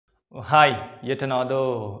Hi, yet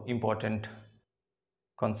another important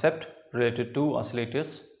concept related to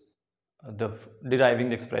oscillators, deriving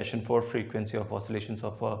the expression for frequency of oscillations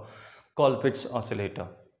of a Colpitt's oscillator.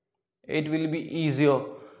 It will be easier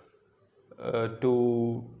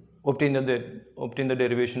to obtain the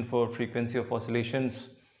derivation for frequency of oscillations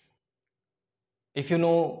if you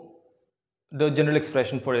know the general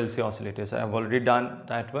expression for LC oscillators. I have already done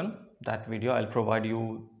that video. I'll provide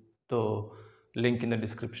you the link in the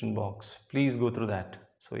description box. Please go through that.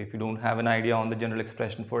 So if you don't have an idea on the general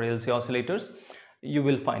expression for LC oscillators, you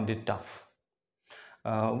will find it tough.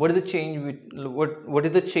 What is the change what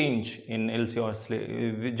is the change in LC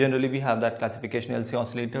oscillators? Generally we have that classification LC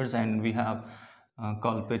oscillators, and we have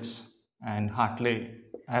Colpitt's and Hartley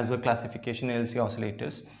as a classification LC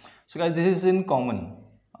oscillators. So guys, this is in common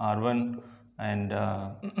R1 and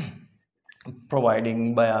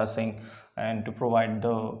providing biasing and to provide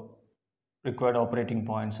the required operating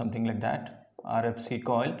point, something like that, RFC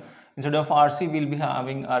coil. Instead of RC, we'll be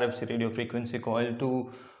having RFC, radio frequency coil.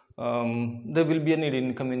 To there will be a need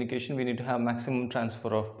in communication. We need to have maximum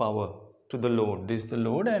transfer of power to the load. This is the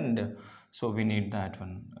load, and so we need that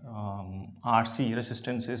one. RC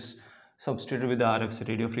resistance is substituted with the RFC,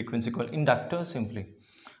 radio frequency coil, inductor simply,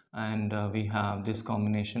 and we have this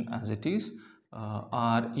combination as it is.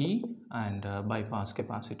 RE and bypass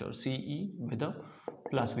capacitor CE with a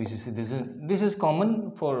plus VCC. This is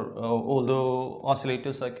common for all the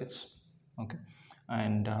oscillator circuits. Okay,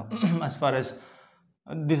 and as far as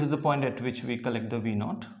this is the point at which we collect the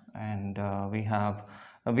V0, and we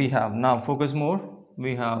have now focus more.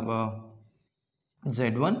 We have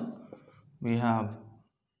Z1, we have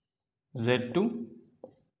Z2.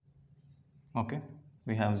 Okay,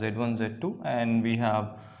 we have Z1, Z2, and we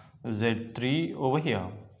have Z3 over here.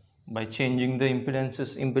 By changing the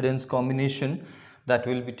impedance combination, that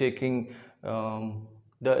will be taking the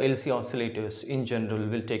LC oscillators in general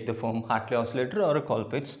will take the form Hartley oscillator or a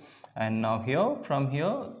Colpitt's, and now here from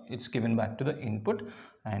here it's given back to the input,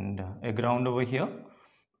 and a ground over here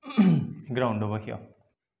ground over here.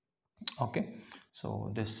 Okay,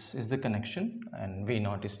 so this is the connection, and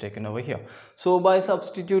V0 is taken over here. So by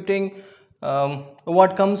substituting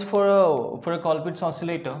what comes for a Colpitt's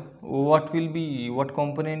oscillator, what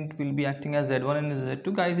component will be acting as Z1 and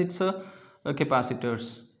Z2? Guys, it's a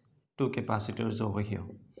capacitors, two capacitors over here,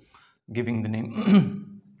 giving the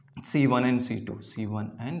name C1 and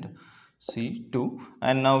C2,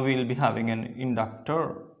 and now we will be having an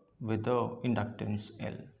inductor with the inductance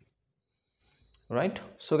L. Right,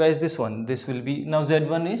 so guys, this will be now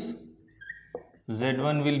Z1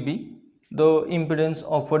 will be the impedance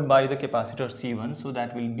offered by the capacitor C1, so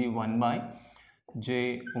that will be 1 by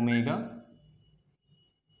j omega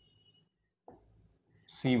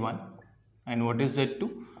C1. And what is Z2?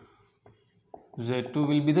 Z2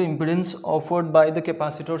 will be the impedance offered by the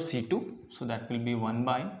capacitor C2, so that will be 1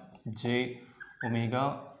 by j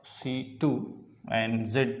omega C2, and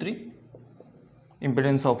Z3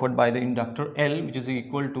 impedance offered by the inductor L, which is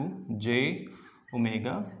equal to j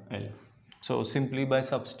omega L. So simply by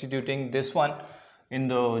substituting this one in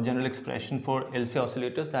the general expression for LC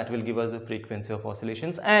oscillators, that will give us the frequency of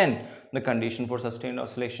oscillations and the condition for sustained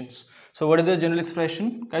oscillations. So what is the general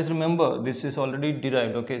expression? Guys, remember, this is already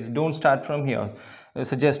derived. Okay, don't start from here.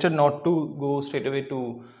 Suggested not to go straight away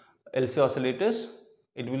to LC oscillators.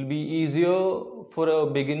 It will be easier for a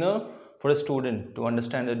beginner, for a student, to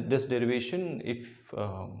understand this derivation if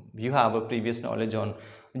you have a previous knowledge on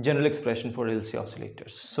general expression for LC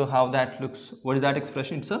oscillators. So how that looks, what is that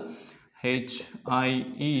expression? It's a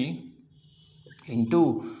HIE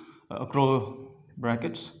into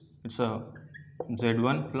brackets, it's a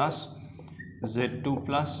Z1 plus Z2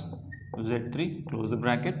 plus Z3, close the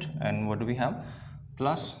bracket, and what do we have?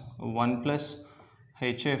 Plus 1 plus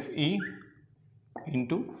HFE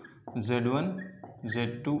into Z1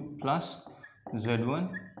 Z2 plus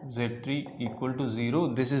Z1 Z3 equal to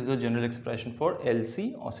 0. This is the general expression for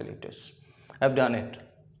LC oscillators. I've done it.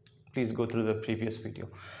 Please go through the previous video.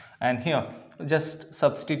 And here, just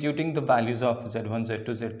substituting the values of Z1, Z2,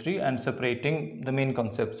 Z3 and separating the main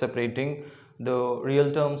concept, separating the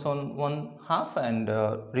real terms on one half and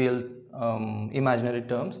real imaginary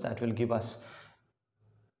terms, that will give us,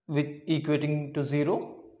 with equating to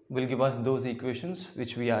 0, will give us those equations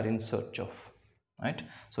which we are in search of. Right,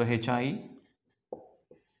 so HIE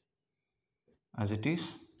as it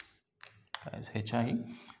is as HIE,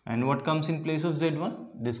 and what comes in place of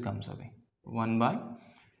Z1? This comes away, 1 by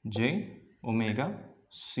j omega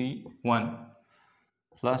C1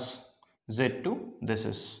 plus Z2, this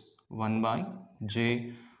is 1 by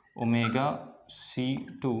j omega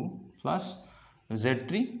C2 plus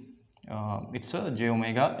Z3, it's a j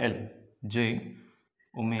omega L, j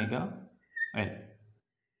omega L.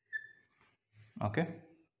 Okay,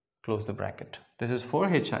 close the bracket. This is for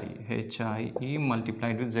HIE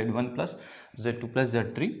multiplied with Z1 plus Z2 plus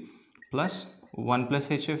Z3 plus 1 plus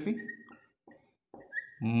HFE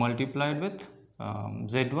multiplied with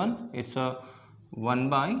Z1. It's a 1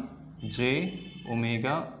 by j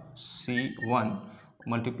omega C1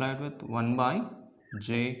 multiplied with 1 by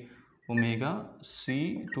j omega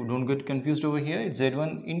C2. Don't get confused over here. It's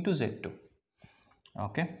Z1 into Z2.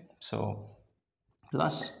 Okay, so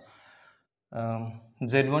plus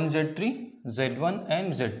Z1, Z3, Z1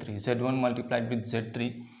 and Z3. Z1 multiplied with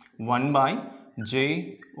Z3, 1 by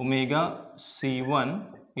j omega C1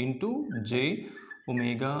 into j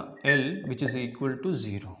omega L, which is equal to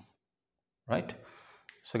 0, right?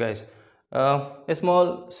 So guys, a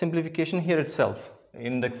small simplification here itself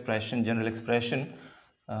in the expression, general expression,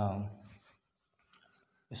 a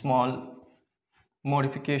small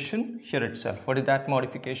modification here itself. What is that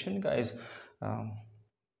modification, guys?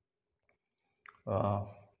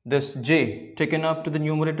 This j taken up to the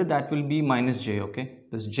numerator, that will be minus j. Okay,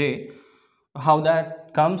 this j, how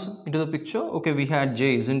that comes into the picture? Okay, we had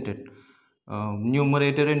j, isn't it?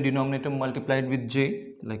 Numerator and denominator multiplied with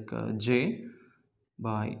j, like j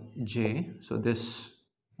by j. So this,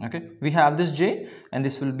 okay, we have this j and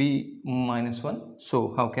this will be minus 1.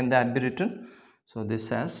 So how can that be written? So this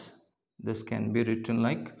can be written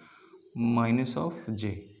like minus of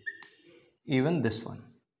j, even this one,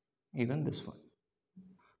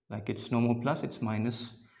 like it's no more plus, it's minus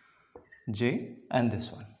j and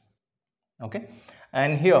this one. Okay,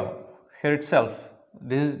 and here itself,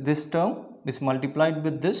 this term is multiplied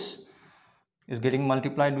with this, is getting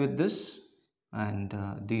multiplied with this, and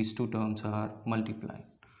these two terms are multiplied.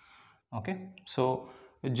 Okay, so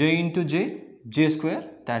j into j square,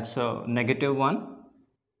 that's a negative 1.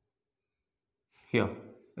 Here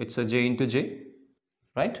it's a j into j,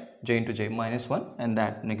 right? J into j minus 1, and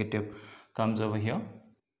that negative comes over here,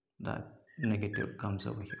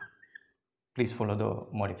 Please follow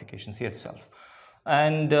the modifications here itself.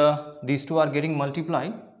 And these two are getting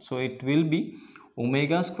multiplied, so it will be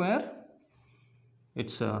omega square.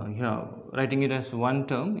 It's here writing it as one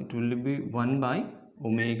term, it will be 1 by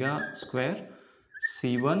omega square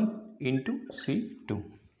C1 into C2,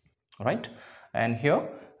 right? And here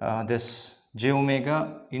this j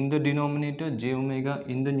omega in the denominator, j omega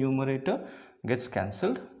in the numerator gets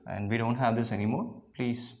cancelled, and we don't have this anymore.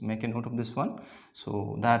 Please make a note of this one.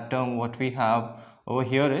 So that term what we have over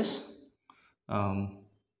here is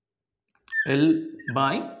L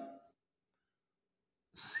by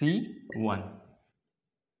C1.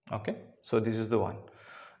 Okay, so this is the one,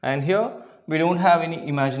 and here we don't have any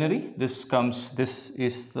imaginary. This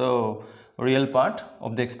is the real part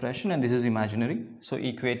of the expression, and this is imaginary. So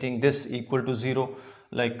equating this equal to 0,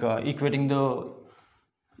 like equating the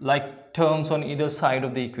like terms on either side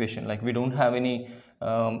of the equation, like we don't have any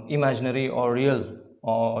imaginary or real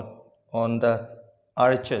or on the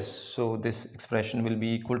RHS, so this expression will be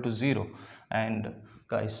equal to 0. And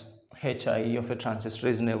guys, HIE of a transistor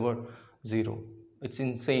is never 0. It's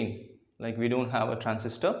insane, like we don't have a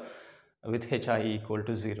transistor with HIE equal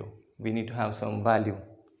to 0. We need to have some value,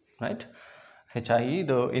 right? HIE,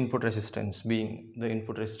 the input resistance, being the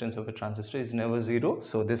input resistance of a transistor, is never 0.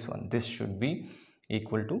 So this should be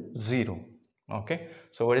equal to 0. Okay,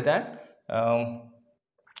 so what is that?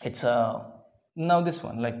 It's now this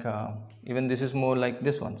one, like even this is more like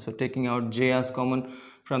this one. So taking out j as common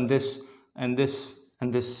from this and this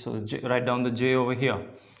and this, so write down the j over here.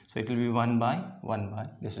 So it will be 1 by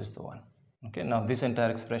this is the one. Okay, now this entire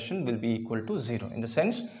expression will be equal to 0 in the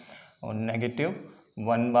sense negative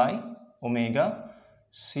 1 by omega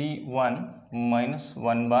C1 minus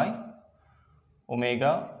 1 by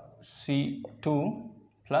omega C2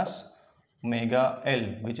 plus omega L,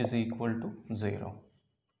 which is equal to 0.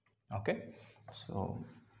 Okay, so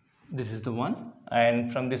this is the one,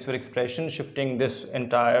 and from this expression, shifting this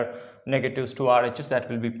entire negatives to RHS, that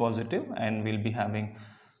will be positive, and we'll be having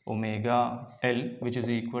omega L, which is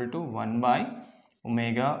equal to 1 by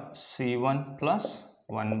omega C1 plus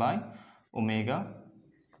 1 by omega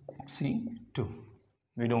C2.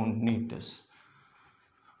 We don't need this,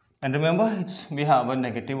 and remember, we have a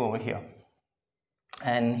negative over here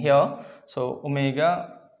and here. So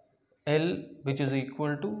omega L, which is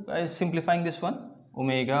equal to, simplifying this one,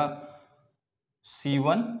 omega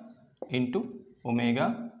C1 into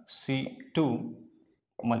omega C2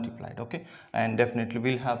 multiplied. Okay, and definitely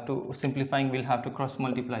we'll have to, simplifying, we'll have to cross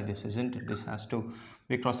multiply this, isn't it? This has to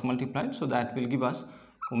be cross multiplied, so that will give us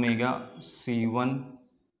omega C1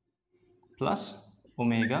 plus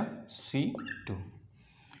omega C2.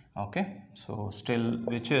 Okay, so still,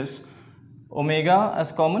 which is omega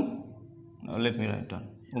as common. Now let me write down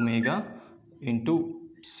omega into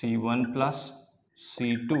C1 plus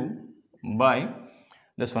C2 by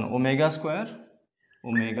this one omega square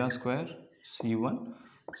C1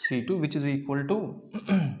 C2, which is equal to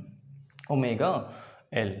omega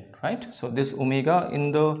L, right? So this omega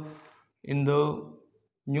in the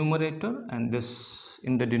numerator and this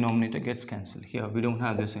in the denominator gets cancelled. Here we don't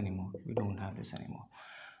have this anymore.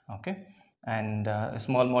 Okay, and a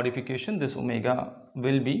small modification, this omega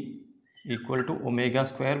will be equal to omega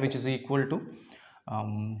square, which is equal to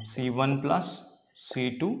C1 plus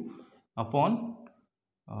C2 upon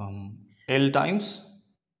L times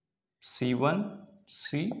C1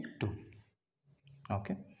 C2.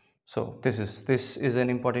 Okay, so this is an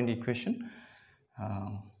important equation.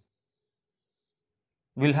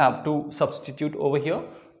 We'll have to substitute over here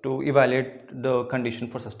to evaluate the condition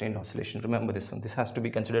for sustained oscillation. Remember this one, this has to be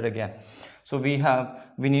considered again. So we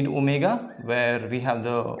need omega, where we have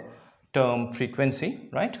the term frequency,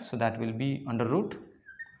 right? So that will be under root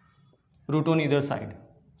on either side,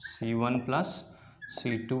 C1 plus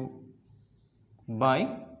C2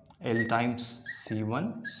 by L times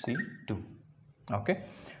C1 C2. Okay,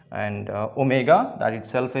 and omega, that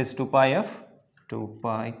itself is 2 pi f,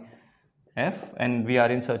 and we are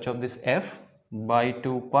in search of this f by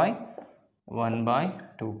 2 pi, 1 by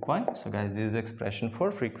 2 pi. So guys, this is the expression for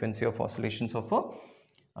frequency of oscillations of a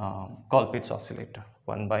Colpitt's oscillator,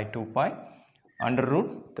 1 by 2 pi under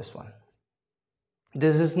root this one.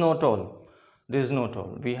 This is not all.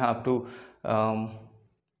 We have to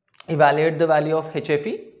evaluate the value of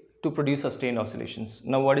HFE to produce sustained oscillations.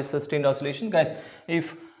 Now what is sustained oscillation, guys?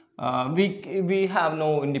 If we have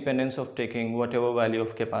no independence of taking whatever value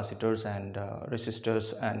of capacitors and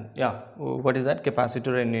resistors, and what is that,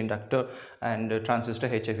 capacitor and inductor and transistor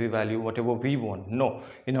HFE value, whatever we want. No,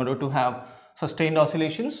 in order to have sustained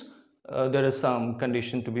oscillations, there is some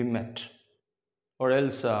condition to be met, or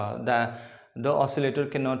else the oscillator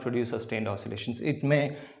cannot produce sustained oscillations. It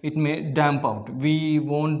may damp out. We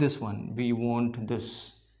want this one, we want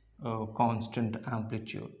this constant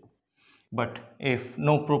amplitude. But if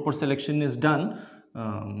no proper selection is done,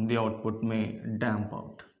 the output may damp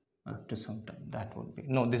out after some time. That would be,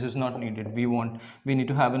 no, this is not needed. We need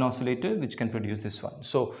to have an oscillator which can produce this one.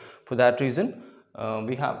 So for that reason,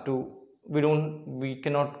 we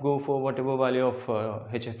cannot go for whatever value of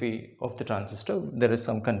HFE of the transistor. There is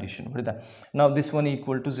some condition with that. Now this one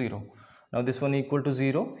equal to 0.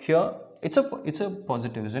 Here it's a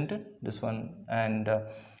positive, isn't it? This one, and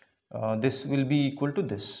this will be equal to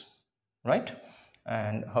this, right?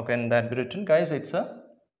 And how can that be written, guys? It's a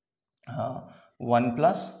 1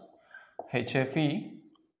 plus HFE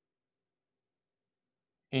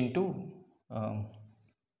into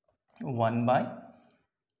 1 by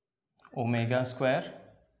omega square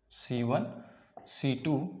C1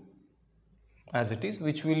 C2 as it is,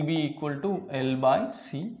 which will be equal to L by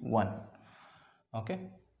C1. Okay,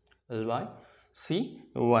 L by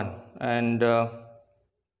C1. And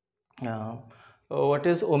what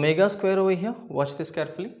is omega square over here? Watch this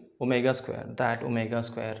carefully. Omega square, that omega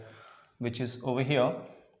square which is over here,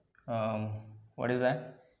 what is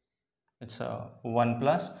that? It's a 1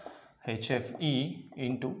 plus HFE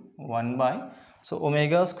into 1 by, so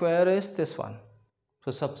omega square is this one.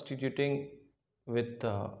 So substituting with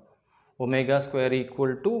omega square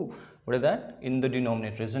equal to, what is that, in the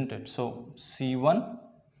denominator, isn't it? So C1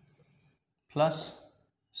 plus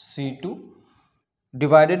C2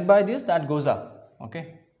 divided by this, that goes up.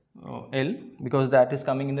 Okay, L, because that is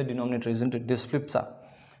coming in the denominator, isn't it? This flips up.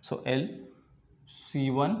 So L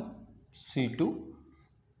C1 C2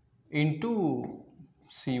 into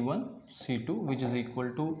C1 C2, which is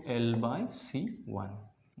equal to L by C1.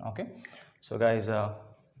 Okay, so guys, a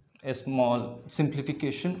small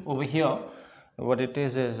simplification over here. What it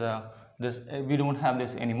is this, we don't have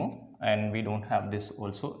this anymore, and we don't have this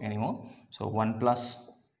also anymore. So 1 plus,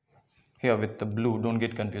 here with the blue, don't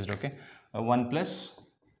get confused. Okay, 1 plus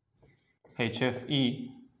HFE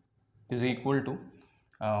is equal to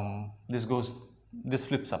this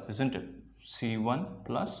flips up, isn't it? C1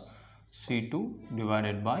 plus C2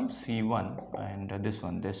 divided by C1, and this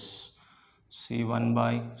one, this C1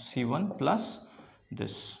 by C1 plus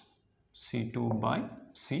this C2 by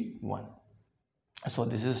C1. So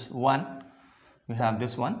this is 1, we have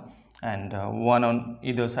this one, and 1 on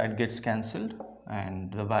either side gets cancelled,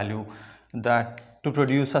 and the value that to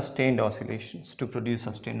produce sustained oscillations,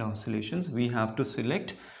 we have to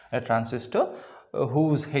select a transistor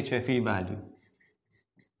whose HFE value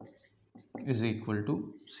is equal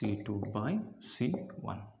to C2 by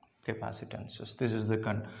C1. capacitances. This is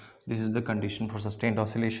the condition for sustained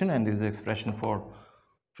oscillation, and this is the expression for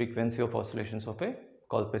frequency of oscillations of a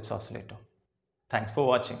Colpitt's oscillator. Thanks for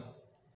watching.